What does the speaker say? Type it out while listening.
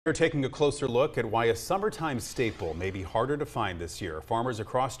We're taking a closer look at why a summertime staple may be harder to find this year. Farmers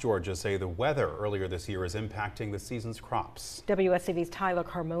across Georgia say the weather earlier this year is impacting the season's crops. WSAV's Tyler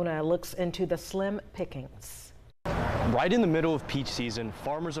Carmona looks into the slim pickings. Right in the middle of peach season,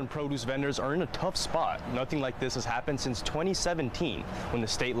 farmers and produce vendors are in a tough spot. Nothing like this has happened since 2017, when the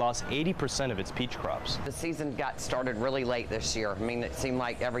state lost 80% of its peach crops. The season got started really late this year. I mean, it seemed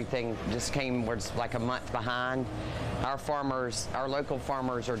like everything just came was like a month behind. Our farmers, our local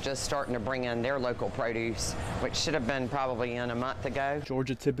farmers, are just starting to bring in their local produce, which should have been probably in a month ago.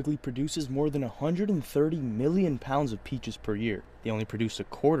 Georgia typically produces more than 130 million pounds of peaches per year. They only produce a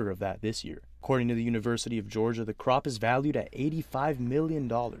quarter of that this year. According to the University of Georgia, the crop is valued at $85 million.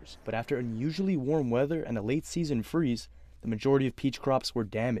 But after unusually warm weather and a late season freeze, the majority of peach crops were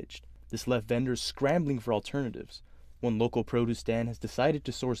damaged. This left vendors scrambling for alternatives. One local produce stand has decided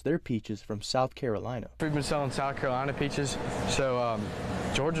to source their peaches from South Carolina. We've been selling South Carolina peaches, so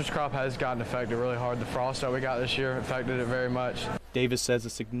Georgia's crop has gotten affected really hard. The frost that we got this year affected it very much. Davis says a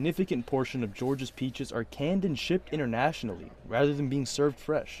significant portion of Georgia's peaches are canned and shipped internationally rather than being served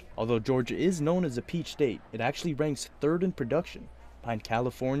fresh. Although Georgia is known as a peach state, it actually ranks third in production, behind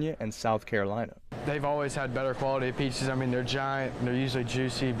California and South Carolina. They've always had better quality peaches. I mean, they're giant, they're usually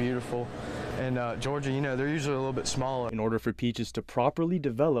juicy, beautiful. And Georgia, you know, they're usually a little bit smaller. In order for peaches to properly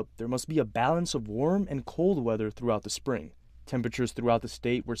develop, there must be a balance of warm and cold weather throughout the spring. Temperatures throughout the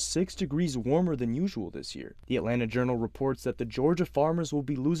state were 6 degrees warmer than usual this year. The Atlanta Journal reports that the Georgia farmers will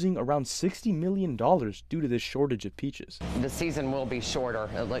be losing around $60 million due to this shortage of peaches. The season will be shorter.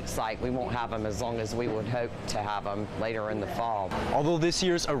 It looks like we won't have them as long as we would hope to have them later in the fall. Although this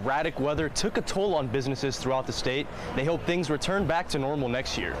year's erratic weather took a toll on businesses throughout the state, they hope things return back to normal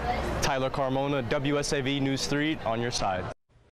next year. Tyler Carmona, WSAV News 3, on your side.